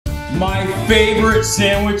My favorite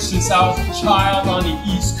sandwich since I was a child on the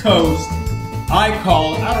East Coast. I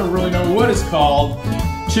don't really know what it's called.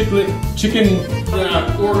 Chicken,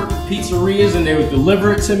 I ordered pizzerias and they would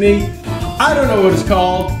deliver it to me. I don't know what it's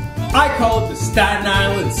called. I call it the Staten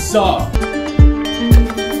Island Sub.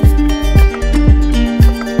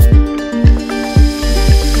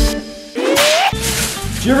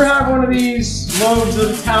 Did you ever have one of these loaves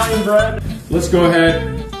of Italian bread? Let's go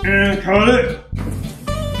ahead and cut it.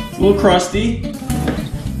 It's a little crusty.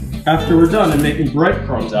 After we're done and making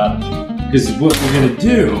breadcrumbs out of it. Because what we're gonna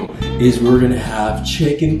do is we're gonna have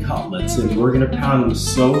chicken cutlets and we're gonna pound them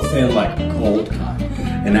so thin like a cold cut.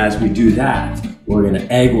 And as we do that, we're gonna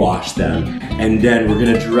egg wash them and then we're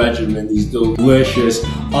gonna dredge them in these delicious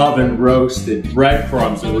oven roasted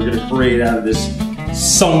breadcrumbs that we're gonna create out of this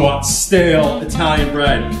somewhat stale Italian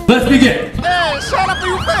bread. Let's begin. Hey, shut up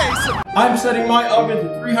your face! I'm setting my oven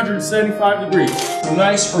to 375 degrees. Some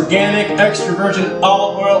nice organic extra virgin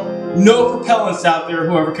olive oil. No propellants out there,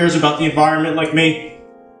 whoever cares about the environment like me.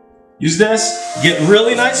 Use this, get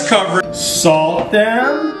really nice coverage. Salt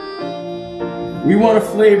them. We want to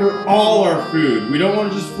flavor all our food. We don't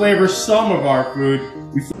want to just flavor some of our food.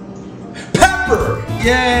 Pepper!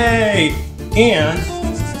 Yay! And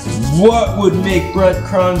what would make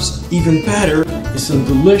breadcrumbs even better is some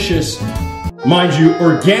delicious, mind you,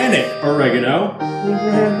 organic oregano.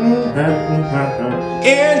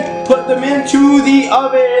 And put them into the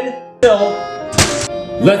oven.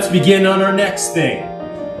 Let's begin on our next thing,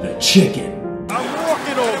 the chicken. I'm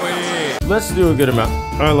walking over here. Let's do a good amount.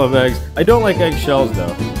 I love eggs. I don't like eggshells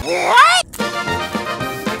though. What?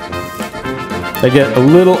 I get a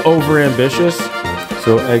little over-ambitious,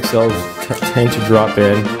 so eggshells tend to drop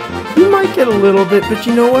in. You might get a little bit, but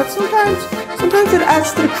you know what? Sometimes it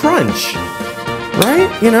adds to the crunch, right?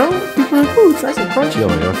 You know, people are like, ooh, it's nice and crunchy. Oh,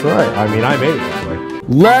 that's right. I mean, I made it that way.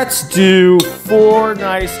 Let's do 4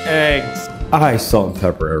 nice eggs. I salt and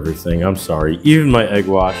pepper everything. I'm sorry, even my egg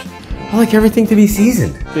wash. I like everything to be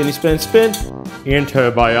seasoned. Spinny, spin, spin.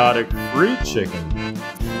 Antibiotic-free chicken.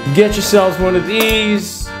 Get yourselves one of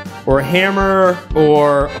these, or a hammer,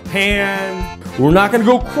 or a pan. We're not gonna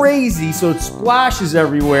go crazy so it splashes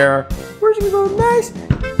everywhere. We're just gonna go nice,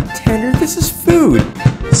 tender. This is food.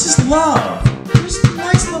 This is love. There's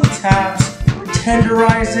nice little taps. We're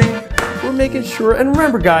tenderizing. We're making sure, and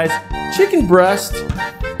remember guys, chicken breast,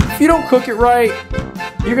 if you don't cook it right,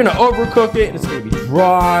 you're gonna overcook it and it's gonna be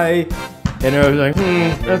dry. And I was like,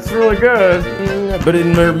 that's really good. But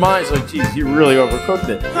in their minds, like, geez, you really overcooked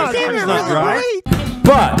it. No, it's not dry.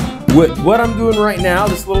 But what I'm doing right now,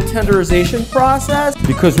 this little tenderization process,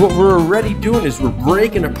 because what we're already doing is we're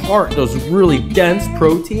breaking apart those really dense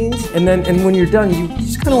proteins. And when you're done, you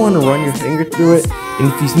just kind of want to run your finger through it.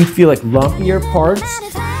 And if you feel like lumpier parts,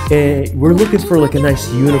 we're looking for like a nice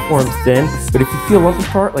uniform thin. But if you feel lumpy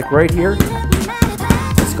part, like right here,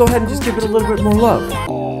 let's go ahead and just give it a little bit more love.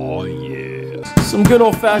 Oh yeah. Some good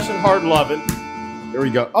old-fashioned hard loving. There we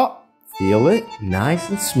go. Oh, feel it, nice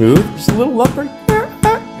and smooth. Just a little lump right there.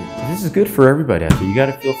 This is good for everybody out there. You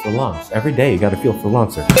gotta feel for lumps. Every day you gotta feel for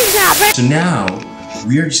lumps. So now,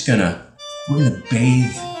 we're gonna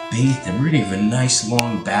bathe them. We're gonna give a nice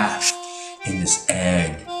long bath in this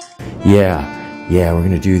egg. Yeah, we're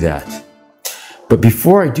gonna do that. But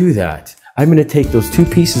before I do that, I'm gonna take those 2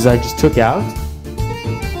 pieces I just took out,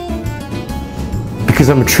 because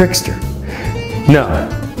I'm a trickster. No,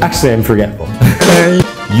 actually I'm forgetful.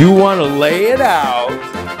 You wanna lay it out,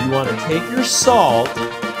 you wanna take your salt,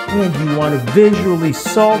 and you want to visually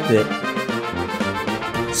salt it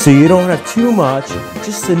so you don't have too much,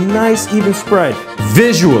 just a nice even spread.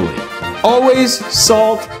 Visually. Always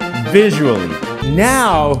salt visually.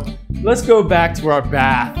 Now, let's go back to our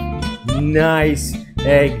bath. Nice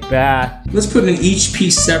egg bath. Let's put in each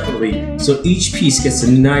piece separately so each piece gets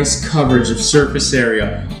a nice coverage of surface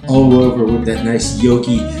area all over with that nice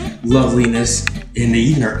yolky loveliness. And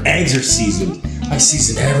even our eggs are seasoned. I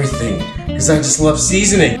season everything because I just love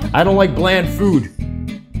seasoning. I don't like bland food.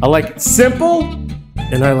 I like it simple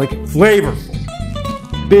and I like it flavorful.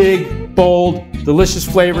 Big, bold, delicious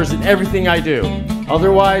flavors in everything I do.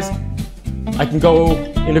 Otherwise, I can go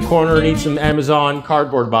in the corner and eat some Amazon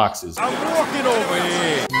cardboard boxes. I'm walking over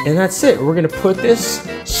here. And that's it. We're gonna put this,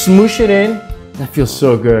 smoosh it in. That feels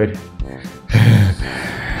so good.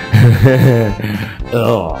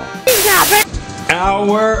 Oh.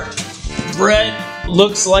 Our bread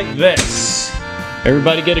looks like this.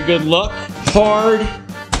 Everybody get a good look. Hard,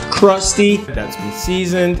 crusty. That's been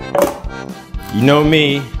seasoned. You know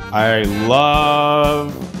me, I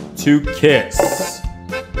love to kiss.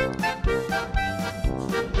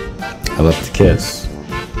 I love to kiss.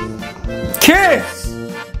 Kiss!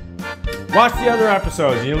 Watch the other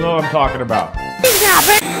episodes. You'll know what I'm talking about.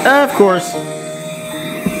 Of course.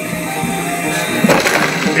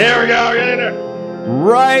 There we go. Get in there.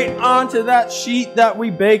 Right onto that sheet that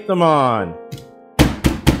we baked them on.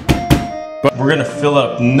 But we're gonna fill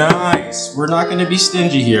up nice. We're not gonna be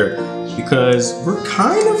stingy here because we're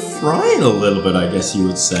kind of frying a little bit, I guess you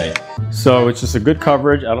would say. So it's just a good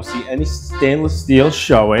coverage. I don't see any stainless steel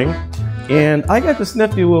showing. And I got this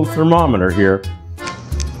nifty little thermometer here.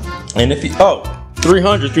 And if you,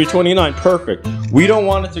 300, 329, perfect. We don't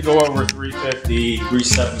want it to go over 350,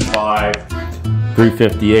 375,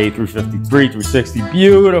 358, 353, 360,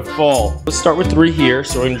 beautiful. Let's start with 3 here.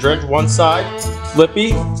 So we're gonna dredge one side,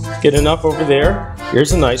 flippy, get enough over there.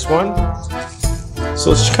 Here's a nice one.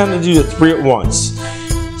 So let's just kind of do the 3 at once.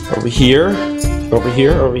 Over here, over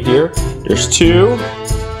here, over here. There's 2.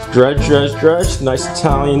 Dredge, dredge, dredge. Nice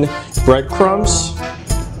Italian breadcrumbs.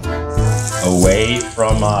 Away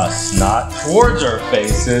from us, not towards our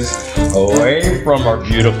faces. Away from our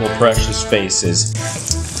beautiful, precious faces.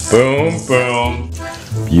 Boom, boom.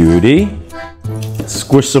 Beauty.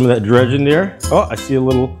 Squish some of that dredge in there. Oh, I see a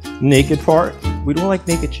little naked part. We don't like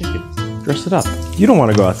naked chicken. Dress it up. You don't want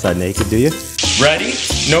to go outside naked, do you? Ready?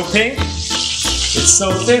 No pink? It's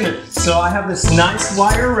so thin. So I have this nice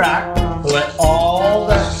wire rack to let all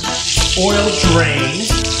that oil drain.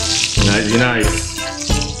 Nice, nice.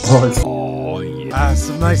 Oh, yeah.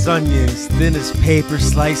 Some nice onions, thin as paper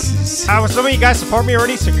slices. Will some of you guys support me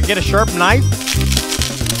already so I can get a sharp knife?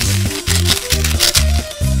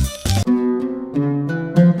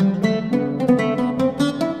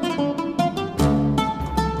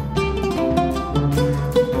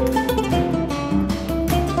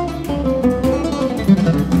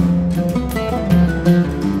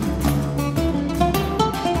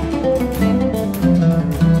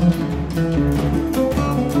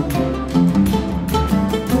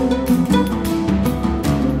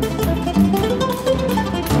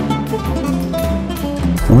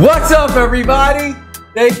 What's up, everybody?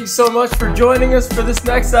 Thank you so much for joining us for this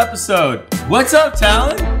next episode. What's up,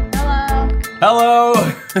 Talon? Hello.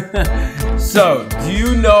 Hello. So, do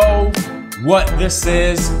you know what this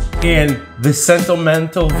is and the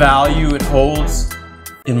sentimental value it holds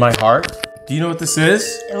in my heart? Do you know what this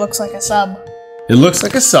is? It looks like a sub. It looks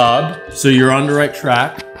like a sub, so you're on the right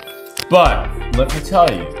track. But let me tell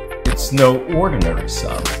you, it's no ordinary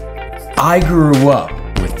sub. I grew up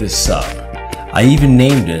with this sub. I even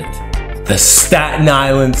named it the Staten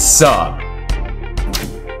Island Sub.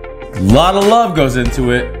 A lot of love goes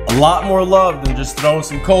into it. A lot more love than just throwing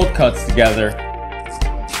some cold cuts together.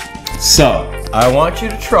 So, I want you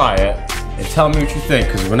to try it and tell me what you think.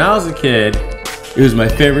 Because when I was a kid, it was my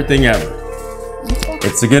favorite thing ever.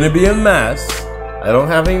 It's gonna be a mess. I don't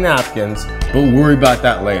have any napkins, but we'll worry about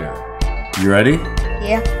that later. You ready?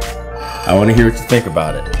 Yeah. I want to hear what you think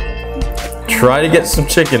about it. Try to get some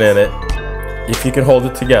chicken in it. If you can hold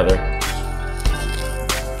it together.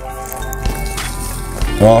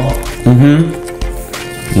 Well,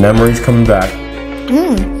 memories coming back.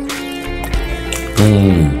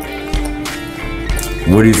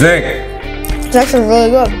 What do you think? It's actually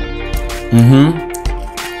really good.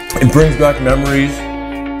 It brings back memories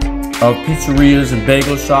of pizzerias and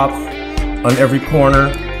bagel shops on every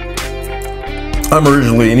corner. I'm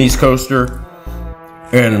originally an East Coaster,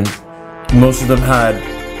 and most of them had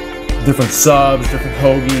different subs, different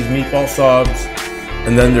hoagies, meatball subs,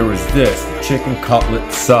 and then there was this, the chicken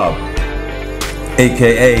cutlet sub,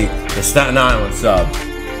 aka the Staten Island Sub.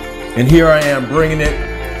 And here I am bringing it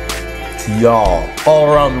to y'all all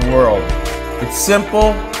around the world. It's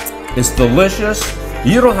simple, it's delicious.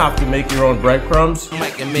 You don't have to make your own breadcrumbs. You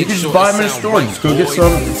can just buy them in a store. Just go get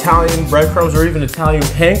some Italian breadcrumbs or even Italian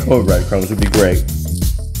panko breadcrumbs would be great.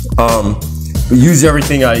 But use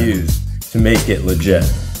everything I use to make it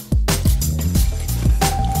legit.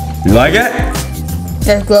 You like it?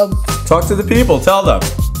 It's good. Talk to the people, tell them.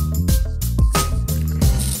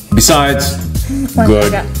 Besides,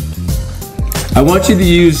 good. I want you to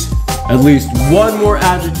use at least one more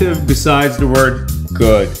adjective besides the word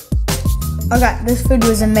good. Okay, this food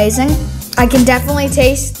was amazing. I can definitely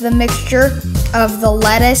taste the mixture of the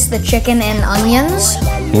lettuce, the chicken, and onions.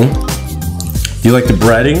 Do you like the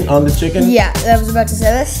breading on the chicken? Yeah, I was about to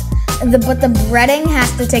say this. But the breading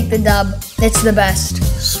has to take the dub. It's the best.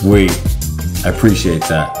 Sweet. I appreciate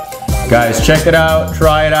that. Guys, check it out,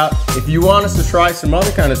 try it out. If you want us to try some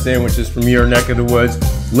other kind of sandwiches from your neck of the woods,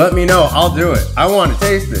 let me know. I'll do it. I want to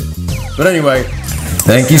taste it. But anyway,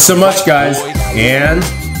 thank you so much, guys, and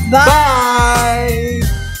Bye!